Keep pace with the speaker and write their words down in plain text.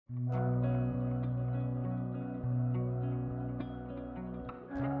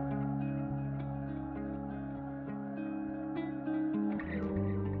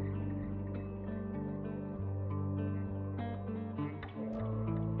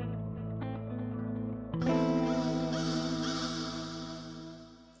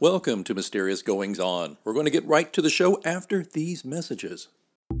Welcome to Mysterious Goings On. We're going to get right to the show after these messages.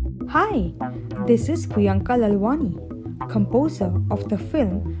 Hi, this is Priyanka Lalwani, composer of the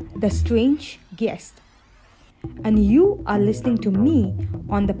film The Strange Guest. And you are listening to me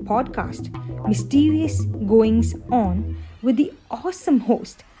on the podcast Mysterious Goings On with the awesome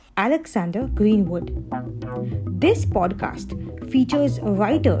host Alexander Greenwood. This podcast features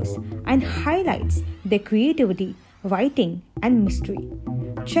writers and highlights their creativity, writing, and mystery.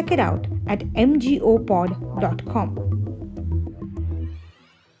 Check it out at mgopod.com.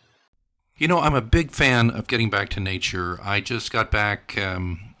 You know, I'm a big fan of getting back to nature. I just got back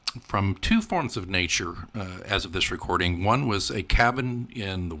from two forms of nature as of this recording. One was a cabin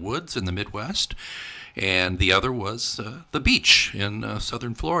in the woods in the Midwest, and the other was the beach in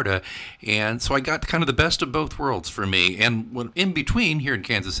southern Florida. And so I got kind of the best of both worlds for me. And when in between, here in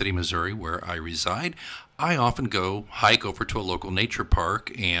Kansas City, Missouri, where I reside, I often go hike over to a local nature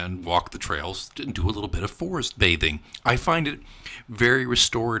park and walk the trails and do a little bit of forest bathing. I find it very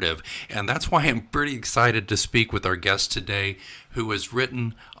restorative, and that's why I'm pretty excited to speak with our guest today, who has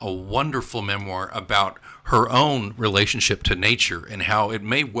written a wonderful memoir about her own relationship to nature and how it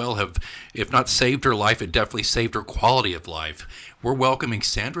may well have, if not saved her life, it definitely saved her quality of life. We're welcoming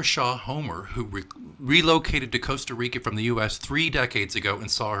Sandra Shaw Homer, who relocated to Costa Rica from the U.S. 3 decades ago and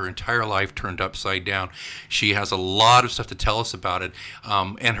saw her entire life turned upside down. She has a lot of stuff to tell us about it,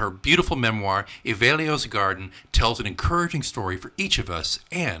 and her beautiful memoir, Evelio's Garden, tells an encouraging story for each of us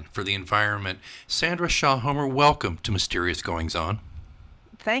and for the environment. Sandra Shaw Homer, welcome to Mysterious Goings On.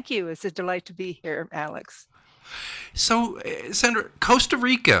 Thank you. It's a delight to be here, Alex. So, Sandra, Costa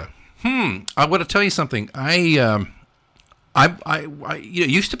Rica. I want to tell you something. I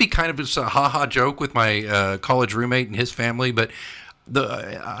used to be kind of just a ha-ha joke with my college roommate and his family, but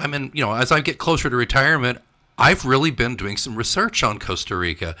as I get closer to retirement, I've really been doing some research on Costa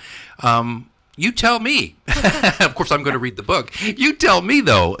Rica. You tell me. Of course, I'm going to read the book. You tell me,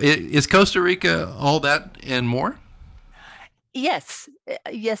 though, is Costa Rica all that and more? Yes,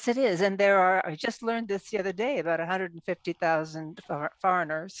 yes, it is. And I just learned this the other day, about 150,000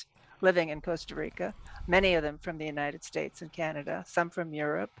 foreigners living in Costa Rica, many of them from the United States and Canada, some from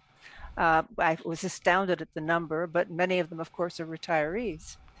Europe. I was astounded at the number, but many of them, of course, are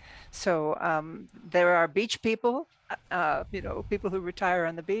retirees. So there are beach people, people who retire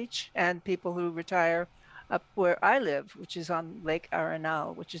on the beach, and people who retire up where I live, which is on Lake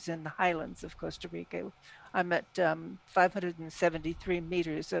Arenal, which is in the highlands of Costa Rica. I'm at 573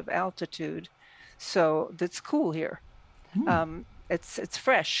 meters of altitude, so that's cool here. It's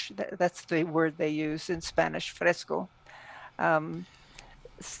fresh. That's the word they use in Spanish, fresco.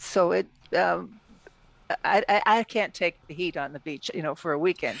 So I can't take the heat on the beach, for a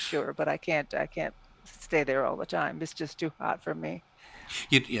weekend, sure, but I can't stay there all the time. It's just too hot for me.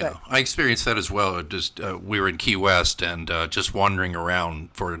 I experienced that as well. We were in Key West, and just wandering around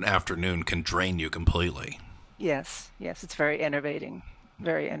for an afternoon can drain you completely. Yes, it's very enervating,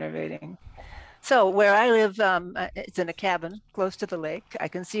 very enervating. So where I live, it's in a cabin close to the lake. I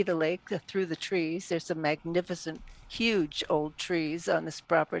can see the lake through the trees. There's some magnificent, huge old trees on this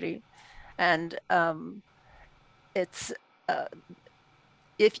property, and it's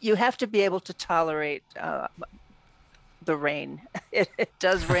if you have to be able to tolerate the rain. It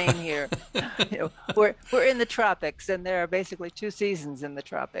does rain here. We're in the tropics, and there are basically 2 seasons in the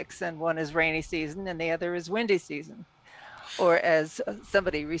tropics, and one is rainy season and the other is windy season. Or as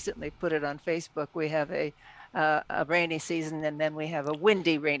somebody recently put it on Facebook, we have a rainy season, and then we have a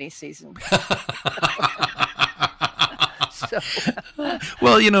windy rainy season.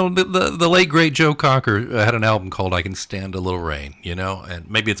 Well, the late great Joe Cocker had an album called "I Can Stand a Little Rain," and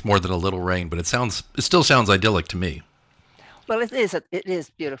maybe it's more than a little rain, but it still sounds idyllic to me. Well, it is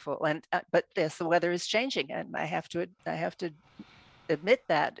beautiful, and but yes, the weather is changing, and I have to admit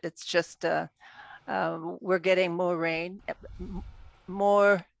that it's just we're getting more rain,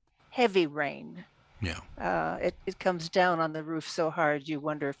 more heavy rain. Yeah. It comes down on the roof so hard you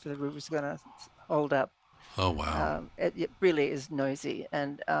wonder if the roof is going to hold up. Oh wow! It really is noisy,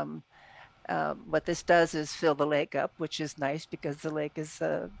 and what this does is fill the lake up, which is nice because the lake is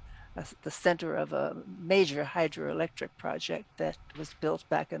the center of a major hydroelectric project that was built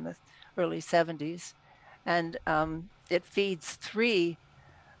back in the early 70s. And it feeds 3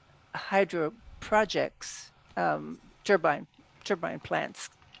 hydro projects, turbine plants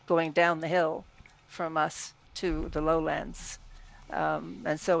going down the hill from us to the lowlands.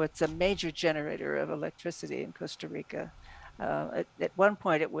 And so it's a major generator of electricity in Costa Rica. At one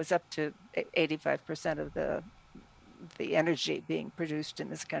point, it was up to 85% of the energy being produced in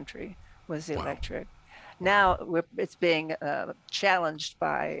this country was Wow. electric. Now it's being challenged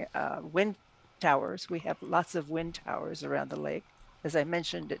by wind towers. We have lots of wind towers around the lake. As I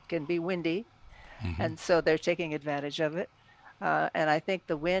mentioned, it can be windy, and so they're taking advantage of it. And I think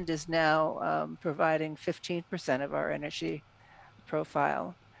the wind is now providing 15% of our energy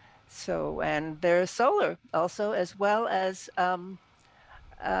profile. So, and there's solar also, as well as um,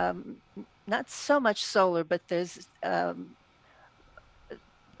 not so much solar, but there's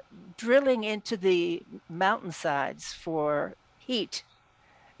drilling into the mountainsides for heat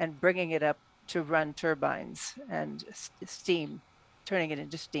and bringing it up to run turbines and steam, turning it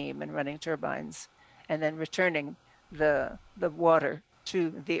into steam and running turbines, and then returning the water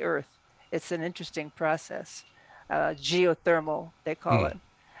to the earth. It's an interesting process, geothermal they call it,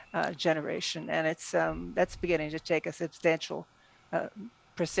 generation, and it's that's beginning to take a substantial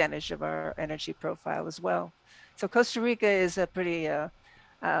percentage of our energy profile as well. So Costa Rica is a pretty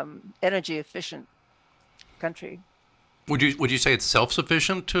energy efficient country. Would you say it's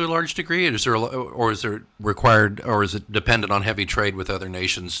self-sufficient to a large degree? Or is there required, or is it dependent on heavy trade with other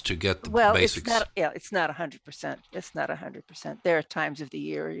nations to get the Well, basics? it's not 100%. It's not 100%. There are times of the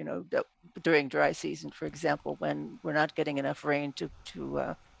year, during dry season, for example, when we're not getting enough rain to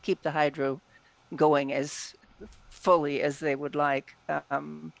keep the hydro going as fully as they would like.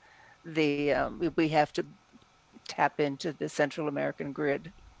 We have to tap into the Central American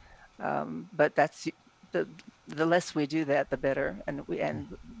grid, but that's the less we do that, the better, and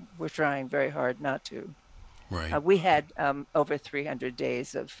we're trying very hard not to. Right. We had over 300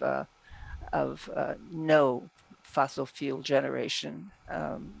 days of no fossil fuel generation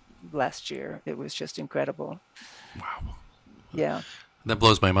last year. It was just incredible. Wow. Yeah. That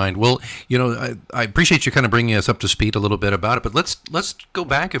blows my mind. Well, I appreciate you kind of bringing us up to speed a little bit about it, but let's go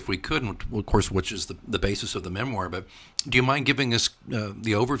back if we could, and of course, which is the basis of the memoir. But do you mind giving us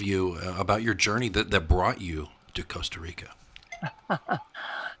the overview about your journey that brought you to Costa Rica?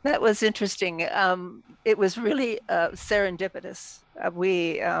 That was interesting. It was really serendipitous.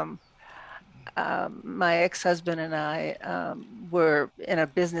 My ex-husband and I were in a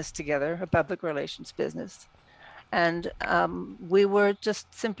business together, a public relations business. And we were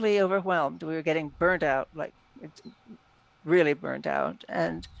just simply overwhelmed. We were getting burnt out, like really burnt out.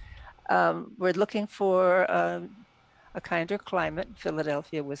 And we're looking for a kinder climate.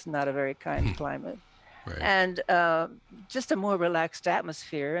 Philadelphia was not a very kind climate. Right. And just a more relaxed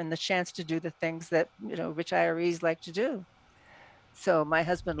atmosphere and the chance to do the things that, retirees like to do. So my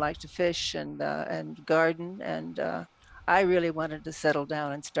husband liked to fish and garden. And I really wanted to settle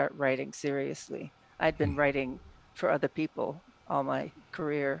down and start writing seriously. I'd been writing for other people all my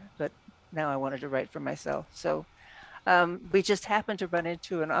career, but now I wanted to write for myself. So we just happened to run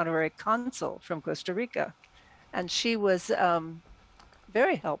into an honorary consul from Costa Rica, and she was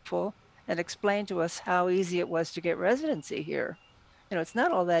very helpful and explained to us how easy it was to get residency here. It's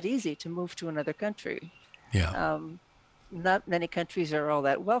not all that easy to move to another country. Yeah. Not many countries are all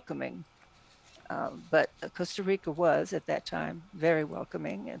that welcoming. But Costa Rica was, at that time, very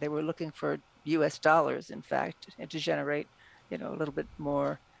welcoming. They were looking for US dollars, in fact, and to generate, a little bit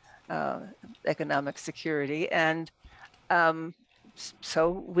more economic security. And so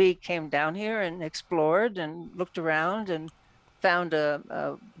we came down here and explored and looked around and found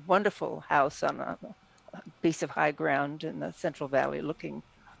a wonderful house on a piece of high ground in the Central Valley, looking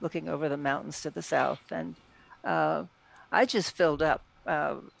over the mountains to the south. And I just filled up.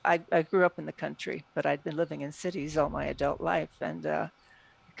 I grew up in the country, but I'd been living in cities all my adult life. And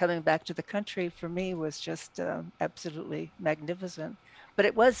coming back to the country for me was just absolutely magnificent. But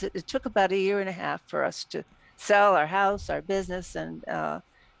it took about 1.5 years for us to sell our house, our business, and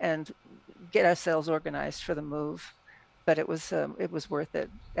get ourselves organized for the move. But it was worth it,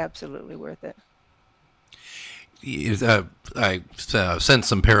 absolutely worth it. I sense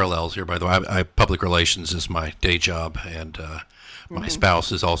some parallels here, by the way. Public relations is my day job, and my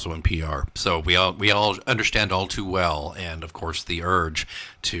spouse is also in PR. So we all understand all too well, and of course the urge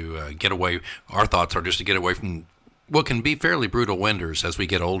to get away. Our thoughts are just to get away from what can be fairly brutal winters as we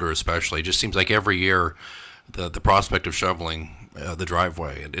get older, especially. It just seems like every year the prospect of shoveling the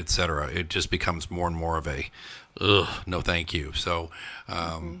driveway, et cetera, it just becomes more and more of a no thank you. So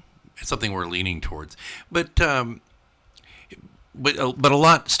it's something we're leaning towards. But a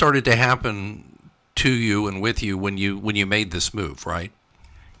lot started to happen to you and with you when you made this move, right?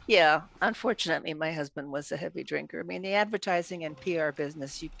 Yeah, unfortunately, my husband was a heavy drinker. I mean, the advertising and PR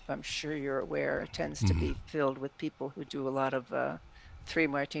business, I'm sure you're aware, tends to Mhm. be filled with people who do a lot of three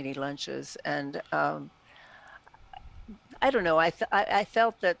martini lunches. And I don't know, I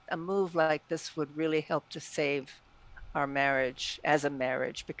felt that a move like this would really help to save our marriage as a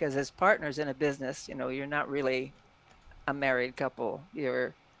marriage, because as partners in a business, you're not really a married couple.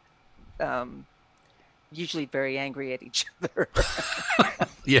 You're um, usually very angry at each other.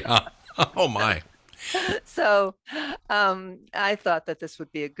 Yeah. Oh my. So I thought that this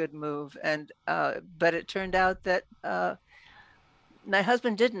would be a good move, and but it turned out that my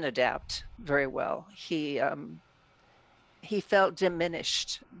husband didn't adapt very well. He felt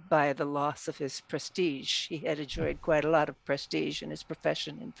diminished by the loss of his prestige. He had enjoyed quite a lot of prestige in his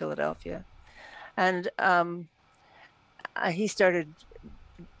profession in Philadelphia, and he started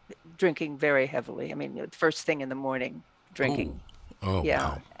drinking very heavily. I mean, the first thing in the morning, Oh. drinking. Oh Yeah,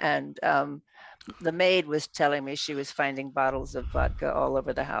 wow. and the maid was telling me she was finding bottles of vodka all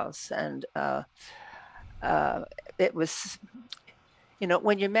over the house, and uh, it was,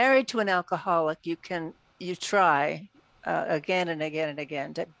 when you're married to an alcoholic, you try again and again and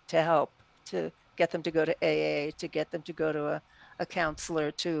again to help, to get them to go to AA, to get them to go to a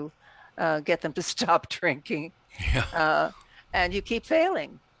counselor, to get them to stop drinking, Yeah. uh, and you keep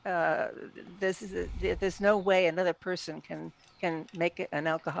failing. Uh, there's no way another person can make an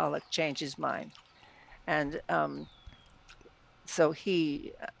alcoholic change his mind, and so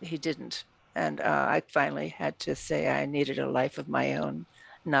he didn't, and I finally had to say I needed a life of my own,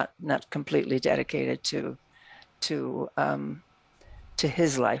 not completely dedicated to to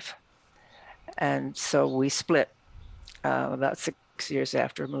his life, and so we split about 6 years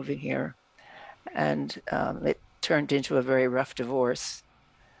after moving here, and it turned into a very rough divorce,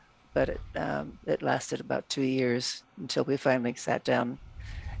 but it lasted about 2 years until we finally sat down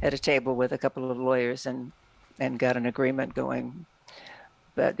at a table with a couple of lawyers and got an agreement going.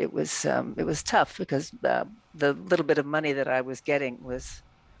 But it was tough because the little bit of money that I was getting was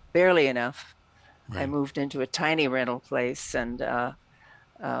barely enough. I Right. moved into a tiny rental place, and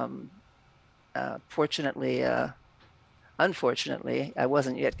um, fortunately, unfortunately, I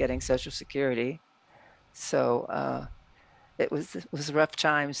wasn't yet getting Social Security, so it was rough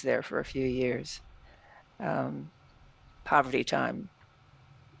times there for a few years, um, poverty time.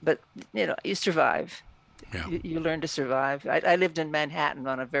 But you survive. Yeah. You learn to survive. I lived in Manhattan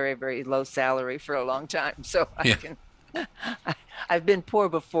on a very, very low salary for a long time, so I Yeah. can. I've been poor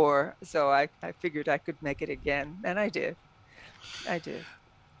before, so I figured I could make it again, and I did. I did.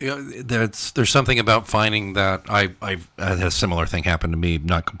 Yeah, there's something about finding that I've had a similar thing happen to me,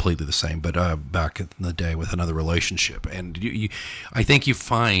 not completely the same, but back in the day with another relationship, and I think you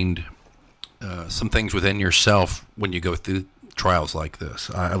find some things within yourself when you go through trials like this.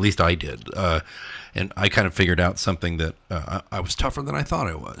 At least I did, and I kind of figured out something that I was tougher than I thought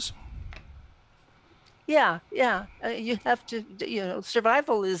I was. Yeah, yeah. You have to.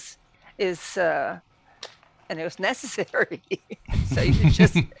 Survival is and it was necessary. So you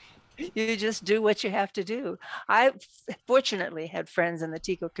just do what you have to do. I fortunately had friends in the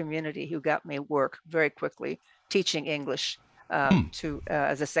Tico community who got me work very quickly, teaching English Hmm. to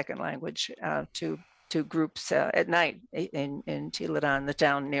as a second language to groups at night in Tiladon, the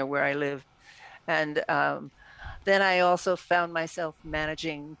town near where I live. And then I also found myself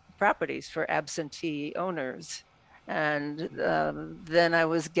managing properties for absentee owners. And then I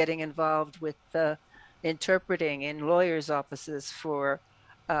was getting involved with interpreting in lawyers' offices for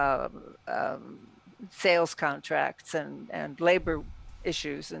um, sales contracts and labor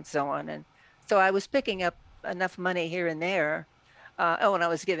issues and so on. And so I was picking up enough money here and there. And I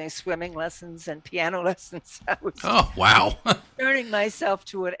was giving swimming lessons and piano lessons. I was Oh wow. turning myself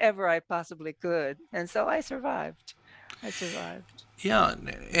to whatever I possibly could. And so I survived. I survived. Yeah,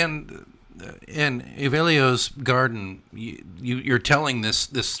 and in Evelio's garden, you're telling this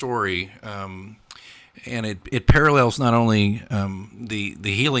story, and it parallels not only the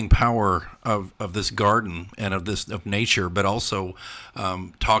healing power of this garden and of nature, but also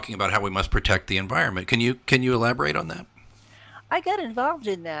talking about how we must protect the environment. Can you elaborate on that? I got involved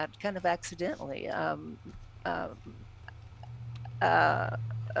in that kind of accidentally. Uh, uh,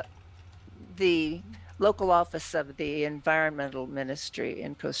 the local office of the environmental ministry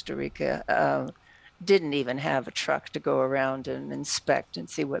in Costa Rica didn't even have a truck to go around and inspect and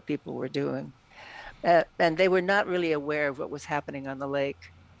see what people were doing. And they were not really aware of what was happening on the lake.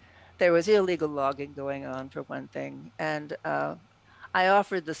 There was illegal logging going on, for one thing. And I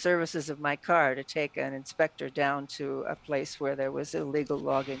offered the services of my car to take an inspector down to a place where there was illegal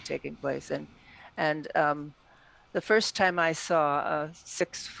logging taking place. And the first time I saw a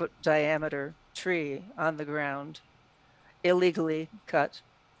 6-foot diameter tree on the ground, illegally cut,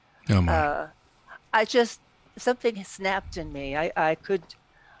 Oh my. uh, I just something snapped in me. I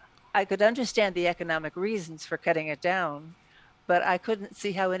could understand the economic reasons for cutting it down, but I couldn't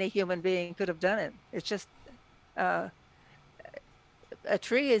see how any human being could have done it. It's just uh, a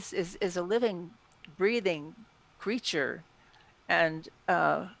tree is a living, breathing creature, and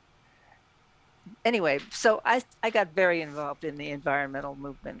anyway, so I got very involved in the environmental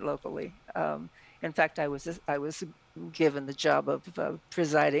movement locally. In fact, I was given the job of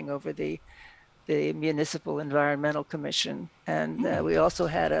presiding over the Municipal Environmental Commission, and we also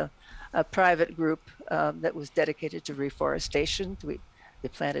had a private group that was dedicated to reforestation. We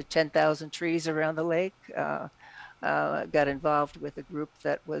planted 10,000 trees around the lake. Got involved with a group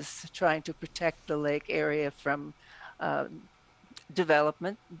that was trying to protect the lake area from uh,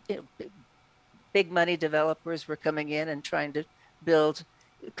 development. Big money developers were coming in and trying to build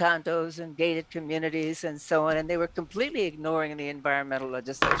condos and gated communities and so on, and they were completely ignoring the environmental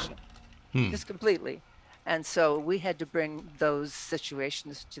legislation, just completely. And so we had to bring those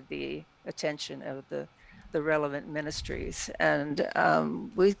situations to the attention of the relevant ministries, and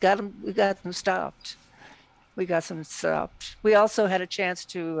we got them stopped. We got them stopped. We also had a chance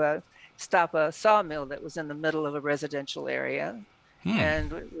to stop a sawmill that was in the middle of a residential area,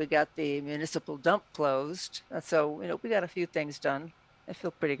 and we got the municipal dump closed. So, we got a few things done. I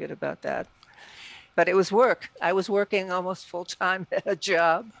feel pretty good about that. But it was work. I was working almost full time at a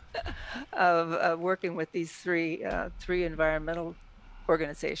job of working with these three environmental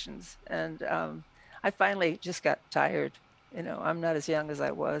organizations, and I finally just got tired. I'm not as young as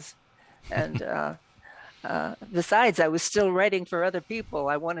I was, and besides, I was still writing for other people.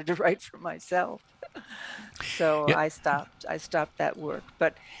 I wanted to write for myself. So Yeah. I stopped that work,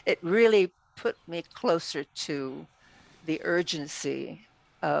 but it really put me closer to the urgency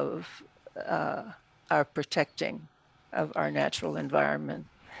of our protecting of our natural environment.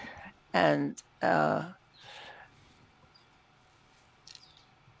 And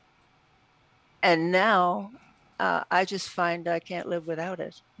now I just find I can't live without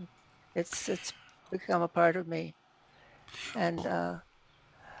it. It's become a part of me, and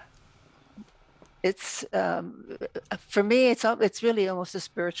it's for me it's really almost a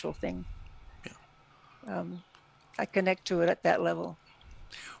spiritual thing. I connect to it at that level.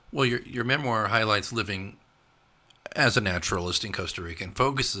 Well, your memoir highlights living as a naturalist in Costa Rica and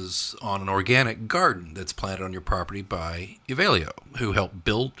focuses on an organic garden that's planted on your property by Evelio, who helped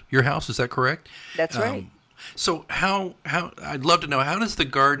build your house. Is that correct? That's right. So how I'd love to know, how does the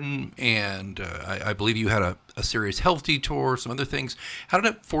garden, and I believe you had a serious health detour, some other things. How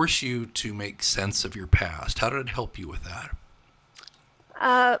did it force you to make sense of your past? How did it help you with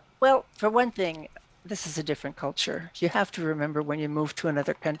that? Well, for one thing, this is a different culture. You have to remember, when you move to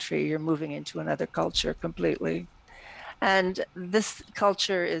another country, you're moving into another culture completely. And this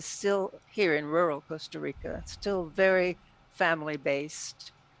culture is still here in rural Costa Rica, still very family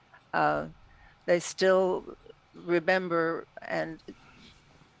based. They still remember and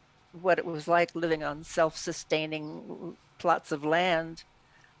what it was like living on self-sustaining plots of land,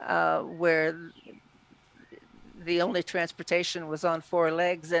 where the only transportation was on four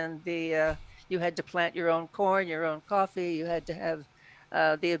legs, and you had to plant your own corn, your own coffee. You had to have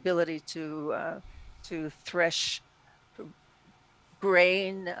the ability to thresh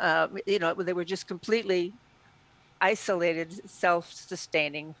grain. They were just completely isolated,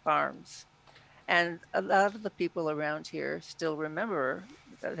 self-sustaining farms. And a lot of the people around here still remember,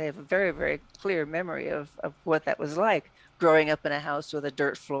 they have a very, very clear memory of what that was like, growing up in a house with a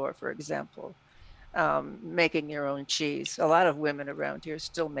dirt floor, for example, making your own cheese. A lot of women around here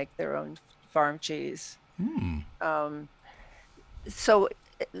still make their own farm cheese. But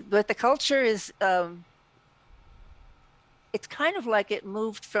the culture is, it's kind of like it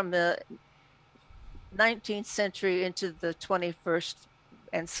moved from the 19th century into the 21st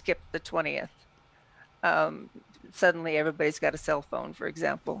and skipped the 20th. Suddenly everybody's got a cell phone, for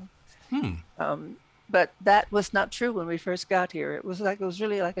example. But that was not true when we first got here. It was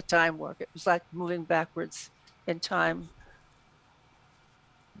really like a time warp. It was like moving backwards in time.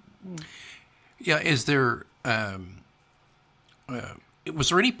 Yeah, was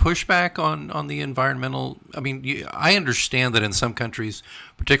there any pushback on the environmental? I mean, I understand that in some countries,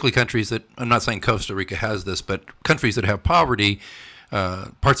 particularly countries that, I'm not saying Costa Rica has this, but countries that have poverty,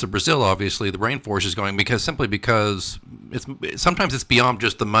 parts of Brazil, obviously, the rainforest is going because sometimes it's beyond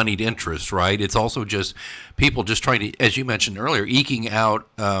just the moneyed interest, right? It's also just people just trying to, as you mentioned earlier, eking out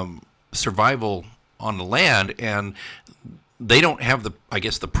survival on the land, and they don't have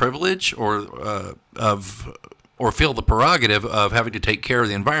the privilege or feel the prerogative of having to take care of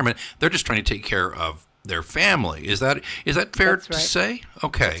the environment. They're just trying to take care of their family. Is that fair That's to right. say?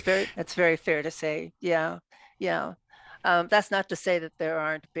 Okay. That's very fair to say. Yeah, yeah. That's not to say that there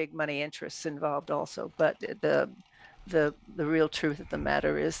aren't big money interests involved also, but the real truth of the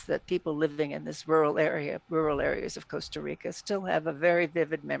matter is that people living in this rural areas of Costa Rica, still have a very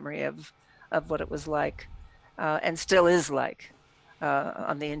vivid memory of what it was like, and still is like,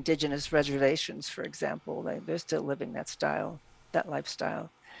 on the indigenous reservations, for example. They're still living that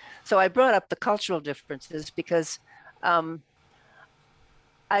lifestyle. So I brought up the cultural differences because um,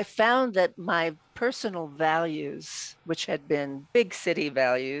 I found that my personal values, which had been big city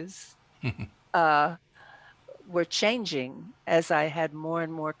values, uh, were changing as I had more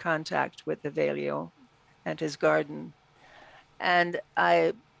and more contact with Evelio and his garden. And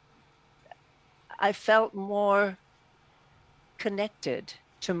I felt more connected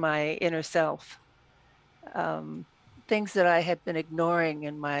to my inner self. Um, Things that I had been ignoring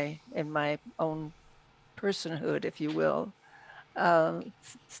in my own personhood, if you will,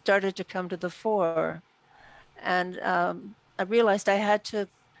 started to come to the fore. And I realized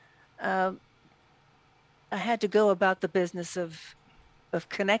uh, I had to go about the business of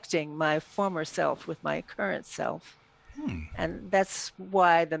connecting my former self with my current self, and that's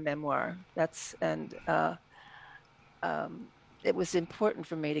why the memoir. That's and It was important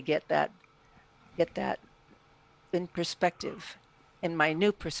for me to get that in perspective, in my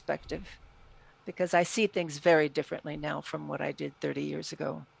new perspective, because I see things very differently now from what I did 30 years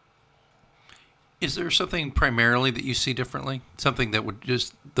ago. Is there something primarily that you see differently? Something that would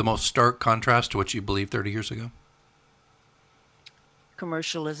just the most stark contrast to what you believed 30 years ago?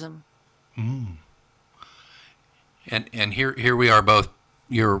 Commercialism. And here we are both.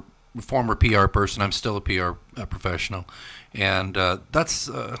 You're a former PR person. I'm still a PR professional, and that's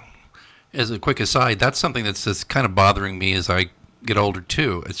as a quick aside. That's something that's just kind of bothering me as I get older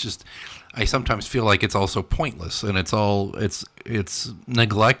too. It's just I sometimes feel like it's also pointless, and it's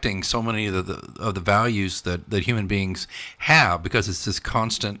neglecting so many of the values that human beings have, because it's this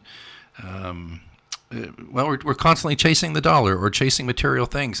constant. Well, we're constantly chasing the dollar or chasing material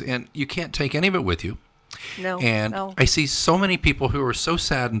things, and you can't take any of it with you. No, And no. I see so many people who are so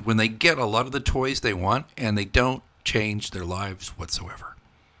saddened when they get a lot of the toys they want and they don't change their lives whatsoever.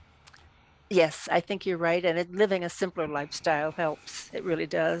 Yes, I think you're right. And living a simpler lifestyle helps. It really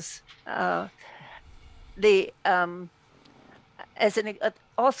does. The as an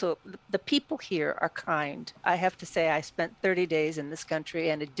Also, the people here are kind. I have to say, I spent 30 days in this country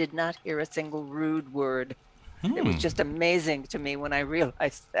and it did not hear a single rude word. It was just amazing to me when I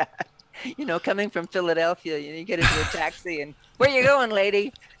realized that. Coming from Philadelphia, you get into a taxi and where you going,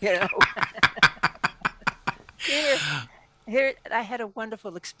 lady? You know, here, here, I had a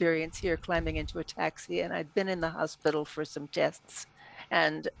wonderful experience here climbing into a taxi, and I'd been in the hospital for some tests,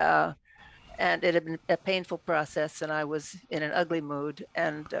 and it had been a painful process, and I was in an ugly mood,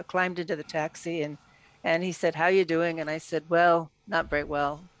 and climbed into the taxi, and he said, "How you doing?" And I said, "Well, not very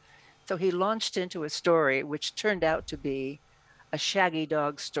well." So he launched into a story which turned out to be a shaggy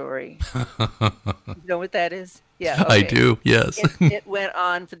dog story. You know what that is? Yeah, I okay. do, yes. It went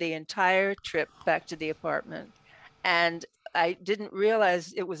on for the entire trip back to the apartment. And I didn't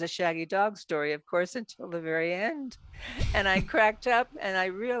realize it was a shaggy dog story, of course, until the very end. And I cracked up and I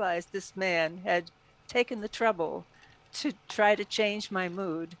realized this man had taken the trouble to try to change my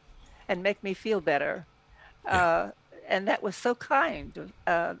mood and make me feel better. Yeah. Uh, and that was so kind.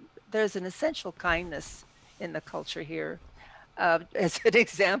 There's an essential kindness in the culture here. As an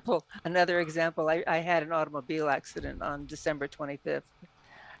example, another example, I had an automobile accident on December 25th,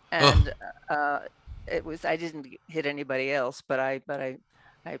 Oh, and I didn't hit anybody else, but I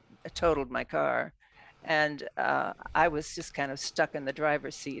totaled my car, and I was just kind of stuck in the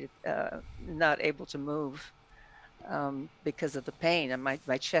driver's seat, not able to move, because of the pain, and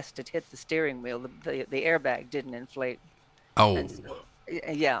my chest had hit the steering wheel. The airbag didn't inflate, oh, and so,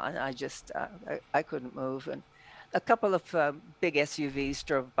 yeah, and I couldn't move. And a couple of big SUVs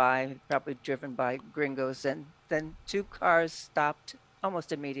drove by, probably driven by gringos, and then two cars stopped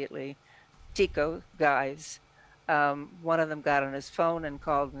almost immediately. Tico guys. One of them got on his phone and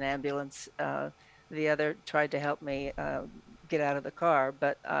called an ambulance. The other tried to help me get out of the car,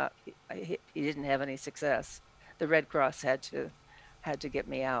 but he didn't have any success. The Red Cross had to get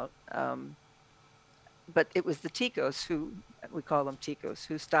me out. But it was the Ticos, who we call them Ticos,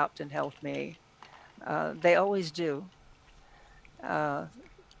 who stopped and helped me. They always do. Uh,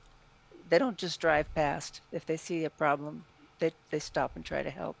 they don't just drive past. If they see a problem, they stop and try to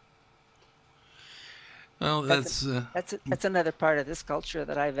help. well, That's a, that's that's another part of this culture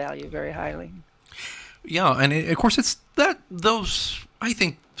that I value very highly. Yeah, and of course it's those, I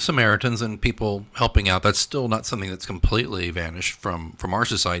think, Samaritans and people helping out, that's still not something that's completely vanished from our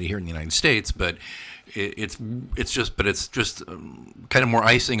society here in the United States, but it's just kind of more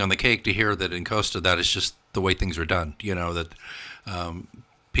icing on the cake to hear that in Costa that is just the way things are done. That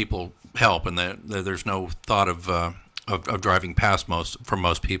people help, and that there's no thought of driving past for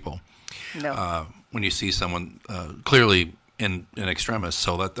most people. No. When you see someone clearly in extremis,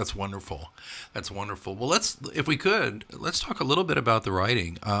 so that's wonderful. That's wonderful. Well, if we could, let's talk a little bit about the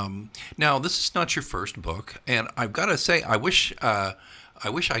writing. Now, this is not your first book, and I've got to say, it's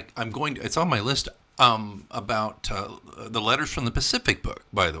on my list. About the Letters from the Pacific book,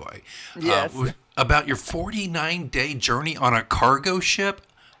 by the way. Yes. About your 49-day journey on a cargo ship.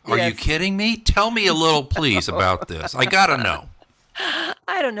 Are Yes. you kidding me? Tell me a little, please, about this. I gotta know.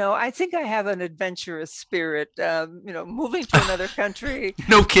 I don't know. I think I have an adventurous spirit. Moving to another country.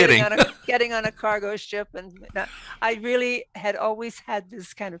 No kidding. Getting on a cargo ship, and I really had always had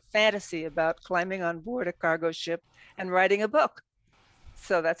this kind of fantasy about climbing on board a cargo ship and writing a book.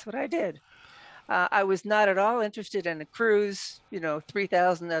 So that's what I did. I was not at all interested in a cruise,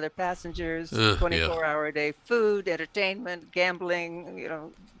 3,000 other passengers, 24-hour-a-day food, entertainment, gambling,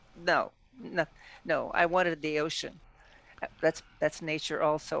 no. I wanted the ocean. That's nature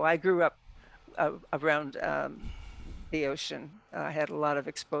also. I grew up around the ocean. I had a lot of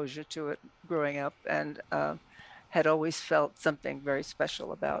exposure to it growing up, and had always felt something very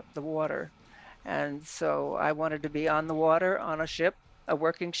special about the water. And so I wanted to be on the water, on a ship, a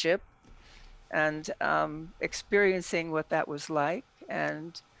working ship, and experiencing what that was like,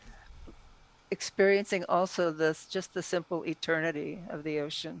 and experiencing also just the simple eternity of the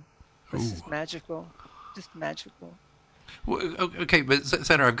ocean. This is magical, just magical. Well, okay, but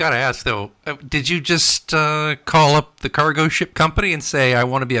Sandra, I've got to ask though, did you just call up the cargo ship company and say, I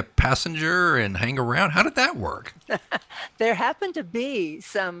want to be a passenger and hang around? How did that work? There happened to be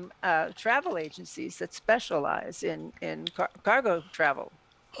some travel agencies that specialize in cargo travel.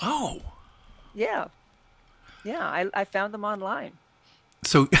 Oh. Yeah. I found them online.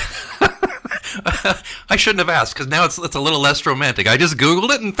 So I shouldn't have asked, because now it's a little less romantic. I just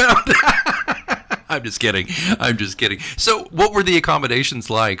Googled it and found it. I'm just kidding. So what were the accommodations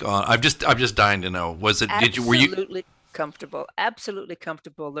like? I'm just dying to know. Was it? Absolutely comfortable. Absolutely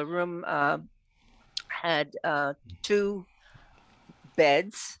comfortable. The room had 2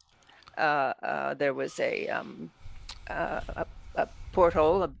 beds. There was a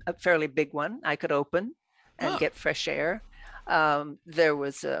porthole, a fairly big one I could open and get fresh air. There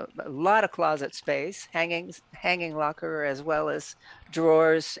was a lot of closet space, hanging locker, as well as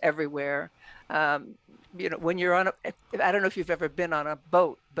drawers everywhere. When you're on I don't know if you've ever been on a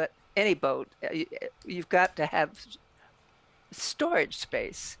boat, but any boat, you've got to have storage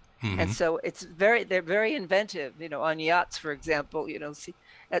space. Mm-hmm. And so they're very inventive, on yachts, for example,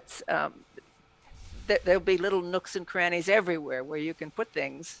 there'll be little nooks and crannies everywhere where you can put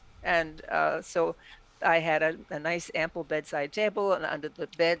things. And so I had a nice ample bedside table, and under the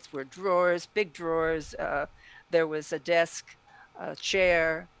beds were drawers, big drawers. There was a desk, a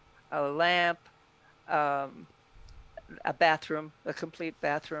chair, a lamp, a bathroom, a complete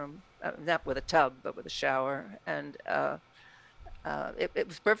bathroom, not with a tub, but with a shower. And it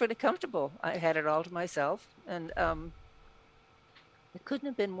was perfectly comfortable. I had it all to myself, and it couldn't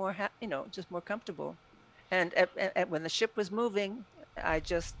have been more, just more comfortable. And when the ship was moving, I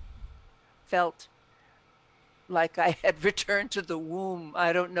just felt like I had returned to the womb.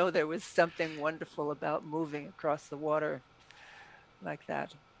 I don't know, there was something wonderful about moving across the water like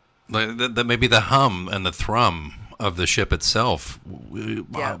that. That maybe the hum and the thrum of the ship itself.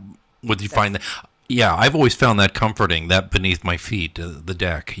 Yeah. Would you find that? Yeah, I've always found that comforting, that beneath my feet, the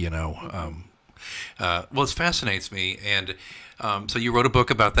deck, Mm-hmm. Well, it fascinates me. And so you wrote a book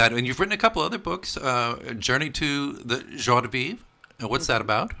about that, and you've written a couple other books, Journey to the Joie de Vivre. What's that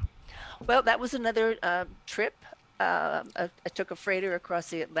about? Well, that was another trip. I took a freighter across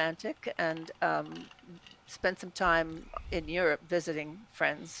the Atlantic and spent some time in Europe visiting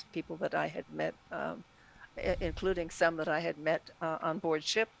friends, people that I had met, including some that I had met on board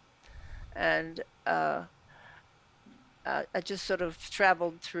ship. And I just sort of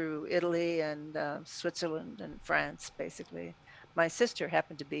traveled through Italy and Switzerland and France, basically. My sister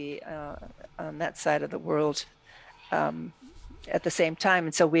happened to be on that side of the world at the same time.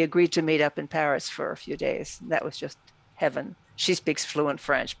 And so we agreed to meet up in Paris for a few days. That was just heaven. She speaks fluent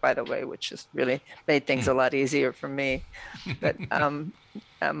French, by the way, which just really made things a lot easier for me. But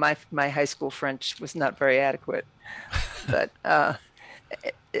my high school French was not very adequate. But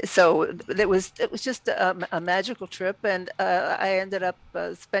so it was just a magical trip. And I ended up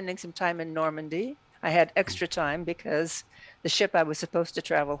spending some time in Normandy, I had extra time because the ship I was supposed to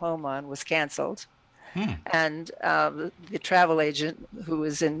travel home on was canceled. And the travel agent who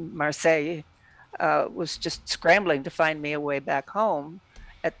was in Marseille was just scrambling to find me a way back home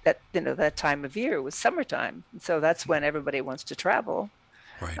at that time of year. It was summertime. And so that's when everybody wants to travel.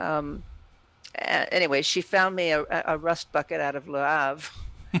 Right. Anyway, she found me a rust bucket out of Le Havre,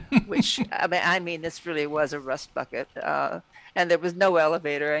 which I mean, this really was a rust bucket. And there was no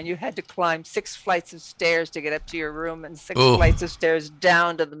elevator, and you had to climb 6 flights of stairs to get up to your room, and 6 flights of stairs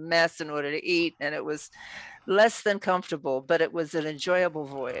down to the mess in order to eat. And it was less than comfortable, but it was an enjoyable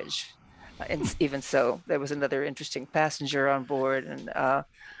voyage. And even so, there was another interesting passenger on board, and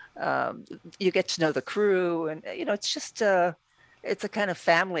you get to know the crew, and it's just it's a kind of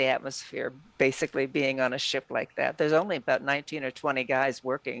family atmosphere, basically, being on a ship like that. There's only about 19 or 20 guys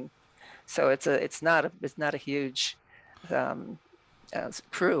working, so it's not a huge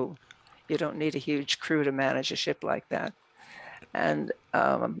crew. You don't need a huge crew to manage a ship like that. And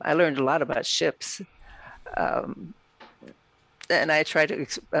I learned a lot about ships. And I try to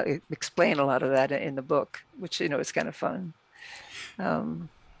explain a lot of that in the book, which is kind of fun. Now,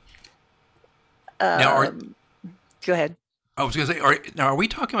 go ahead. I was going to say, are we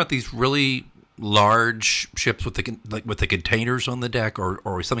talking about these really large ships with the containers on the deck,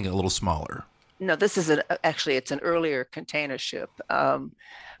 or something a little smaller? No, this is actually it's an earlier container ship.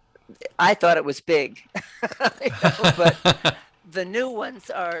 I thought it was big, but the new ones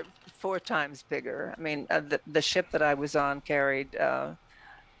are 4 times bigger. I mean, the ship that I was on carried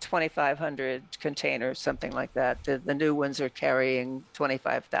 2,500 containers, something like that. The new ones are carrying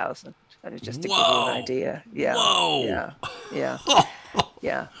 25,000. Just to give you an idea. Yeah. Whoa.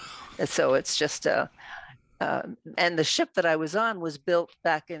 Yeah. And so it's just and the ship that I was on was built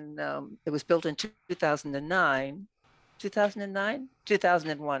back in it was built in 2009.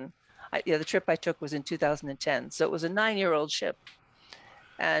 2001. The trip I took was in 2010. So it was a 9-year-old ship.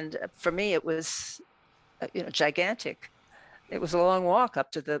 And for me, it was, gigantic. It was a long walk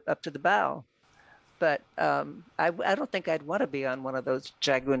up to the bow, but I don't think I'd want to be on one of those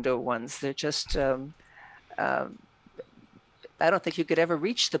Jagundo ones. They're just, I don't think you could ever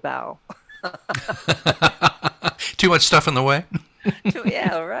reach the bow. Too much stuff in the way.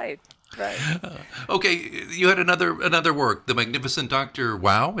 Yeah, right. Okay, you had another work, The Magnificent Dr.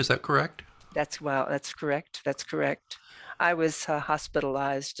 Wow. Is that correct? That's correct. I was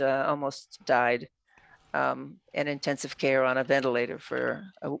hospitalized, almost died, in intensive care on a ventilator for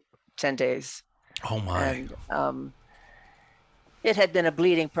 10 days. Oh my! And it had been a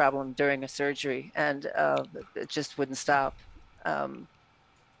bleeding problem during a surgery, and it just wouldn't stop.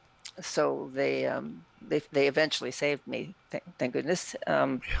 So they eventually saved me, thank goodness.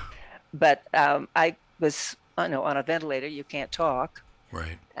 But I was on a ventilator. You can't talk.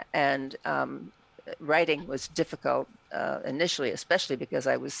 Right. And writing was difficult initially, especially because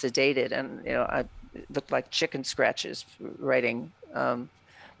I was sedated, and I looked like chicken scratches writing.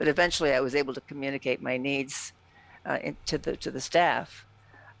 But eventually, I was able to communicate my needs to the staff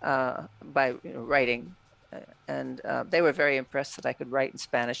by writing, and they were very impressed that I could write in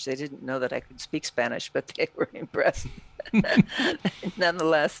Spanish. They didn't know that I could speak Spanish, but they were impressed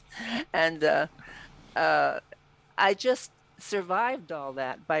nonetheless. And I just survived all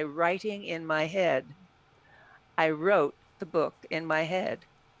that by writing in my head. I wrote the book in my head.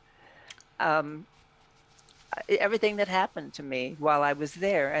 Everything that happened to me while I was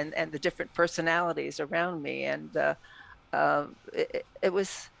there, and the different personalities around me, and it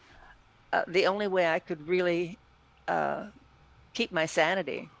was the only way I could really keep my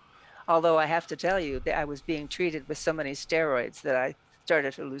sanity. Although I have to tell you that I was being treated with so many steroids that I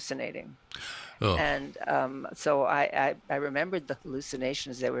started hallucinating. Oh. And so I remembered the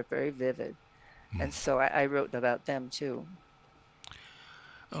hallucinations. They were very vivid. And so I wrote about them too.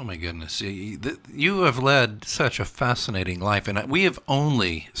 Oh my goodness. You have led such a fascinating life, and we have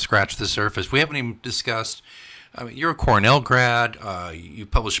only scratched the surface. We haven't even discussed, you're a Cornell grad, you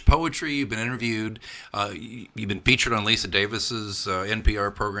published poetry, you've been interviewed, you've been featured on Lisa Davis's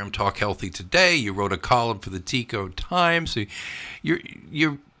NPR program Talk Healthy Today, you wrote a column for the Tico Times. So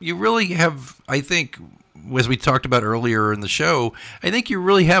you really have, I think, as we talked about earlier in the show, I think you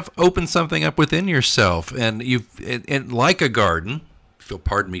really have opened something up within yourself, and and like a garden.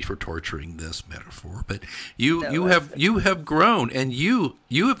 Pardon me for torturing this metaphor, but you have grown, and you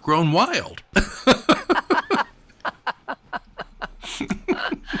have grown wild.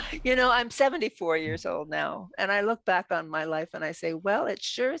 I'm 74 years old now, and I look back on my life and I say, well, it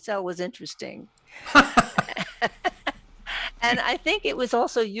sure as hell was interesting. And I think it was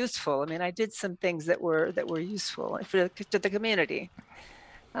also useful. I mean, I did some things that were useful to the community.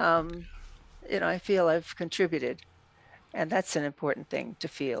 I feel I've contributed. And that's an important thing to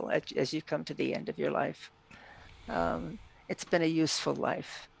feel as you come to the end of your life. It's been a useful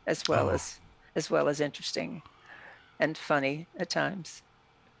life Oh, as well as interesting and funny at times.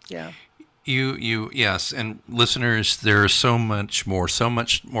 Yeah. yes. And listeners, there's so much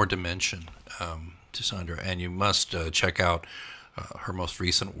more dimension to Sandra. And you must check out her most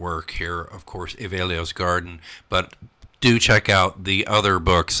recent work here, of course, Evelio's Garden. But do check out the other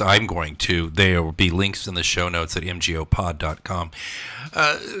books. I'm going to. There will be links in the show notes at mgopod.com.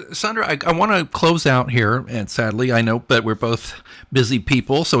 Sandra, I want to close out here, and sadly, I know that we're both busy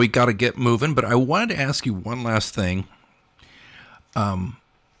people, so we got to get moving. But I wanted to ask you one last thing.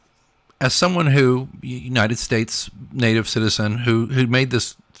 As someone who, United States native citizen, who made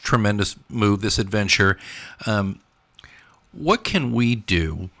this tremendous move, this adventure, what can we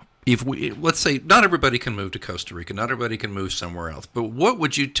do if let's say, not everybody can move to Costa Rica, not everybody can move somewhere else, but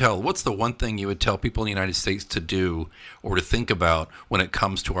what's the one thing you would tell people in the United States to do or to think about when it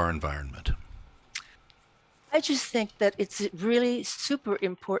comes to our environment? I just think that it's really super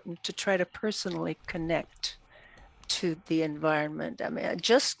important to try to personally connect to the environment. I mean,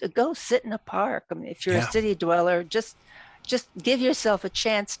 just go sit in a park. I mean, if you're a city dweller, just give yourself a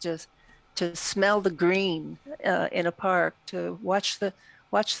chance to smell the green in a park, to watch the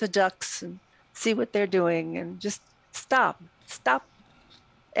ducks and see what they're doing, and just stop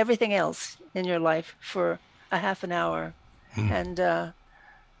everything else in your life for a half an hour and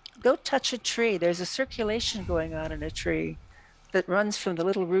go touch a tree. There's a circulation going on in a tree that runs from the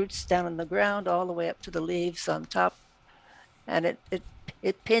little roots down in the ground all the way up to the leaves on top, and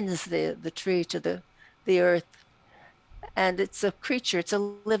it pins the tree to the earth. And it's a creature, it's a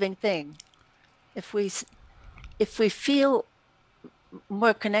living thing. If we feel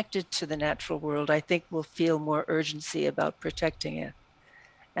more connected to the natural world, I think we'll feel more urgency about protecting it.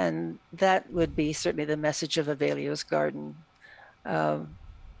 And that would be certainly the message of Evelio's Garden.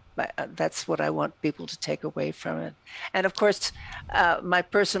 That's what I want people to take away from it. And of course, my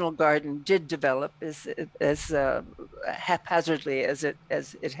personal garden did develop as haphazardly as it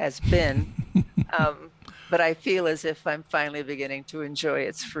has been, but I feel as if I'm finally beginning to enjoy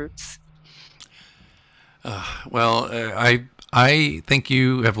its fruits. Well, I think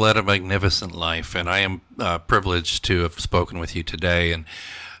you have led a magnificent life, and I am privileged to have spoken with you today. And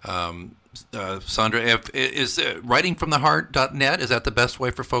Sandra, is writingfromtheheart.net, is that the best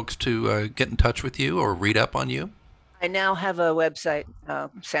way for folks to get in touch with you or read up on you? I now have a website,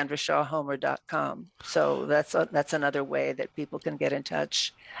 sandrashawhomer.com. So that's another way that people can get in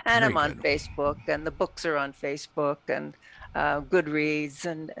touch. And Very I'm on good. Facebook, and the books are on Facebook, and Goodreads,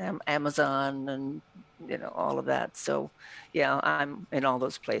 and Amazon, and all of that. So yeah, I'm in all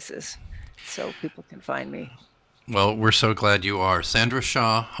those places, so people can find me. Well, we're so glad you are. Sandra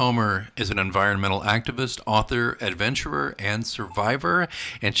Shaw Homer is an environmental activist, author, adventurer, and survivor,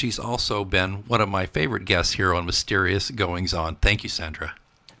 and she's also been one of my favorite guests here on Mysterious Goings On. Thank you, Sandra.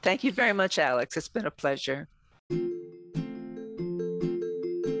 Thank you very much, Alex. It's been a pleasure.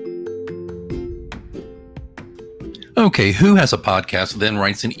 Okay, who has a podcast, then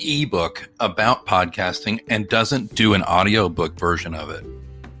writes an ebook about podcasting and doesn't do an audiobook version of it?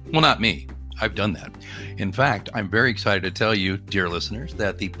 Well, not me. I've done that. In fact, I'm very excited to tell you, dear listeners,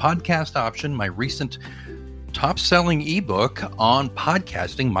 that the podcast option, my recent top-selling ebook on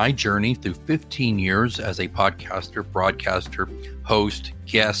podcasting, my journey through 15 years as a podcaster, broadcaster, host,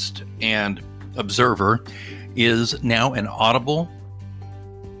 guest, and observer, is now an Audible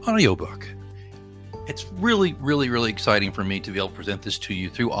audiobook. It's really, really, really exciting for me to be able to present this to you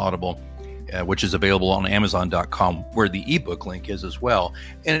through Audible, which is available on Amazon.com, where the ebook link is as well.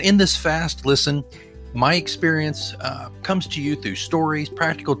 And in this fast listen, my experience comes to you through stories,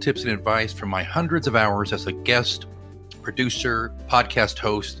 practical tips, and advice from my hundreds of hours as a guest, producer, podcast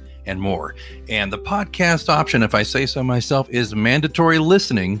host, and more. And the podcast option, if I say so myself, is mandatory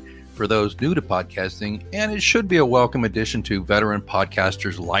listening for those new to podcasting, and it should be a welcome addition to veteran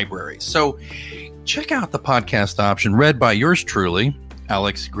podcasters' library. So check out the podcast option read by yours truly,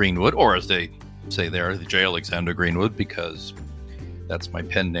 Alex Greenwood, or as they say there, the J. Alexander Greenwood, because that's my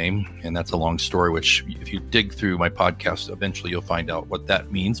pen name, and that's a long story, which if you dig through my podcast, eventually you'll find out what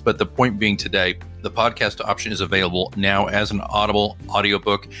that means. But the point being today, the podcast option is available now as an Audible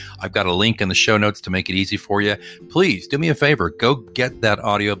audiobook. I've got a link in the show notes to make it easy for you. Please do me a favor, go get that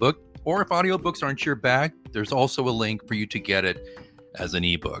audiobook, or if audiobooks aren't your bag, there's also a link for you to get it as an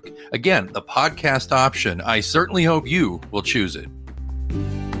ebook. Again, the podcast option. I certainly hope you will choose it.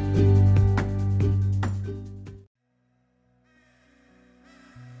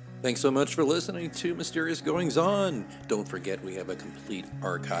 Thanks so much for listening to Mysterious Goings On. Don't forget we have a complete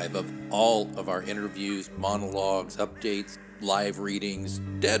archive of all of our interviews, monologues, updates, live readings,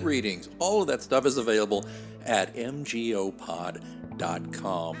 dead readings. All of that stuff is available at mgopod.com.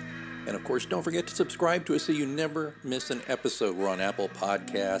 And of course, don't forget to subscribe to us so you never miss an episode. We're on Apple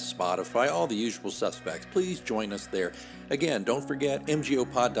Podcasts, Spotify, all the usual suspects. Please join us there. Again, don't forget,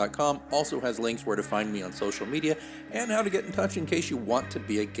 mgopod.com also has links where to find me on social media and how to get in touch in case you want to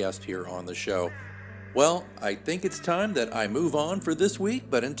be a guest here on the show. Well, I think it's time that I move on for this week,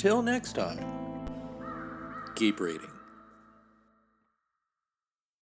 but until next time, keep reading.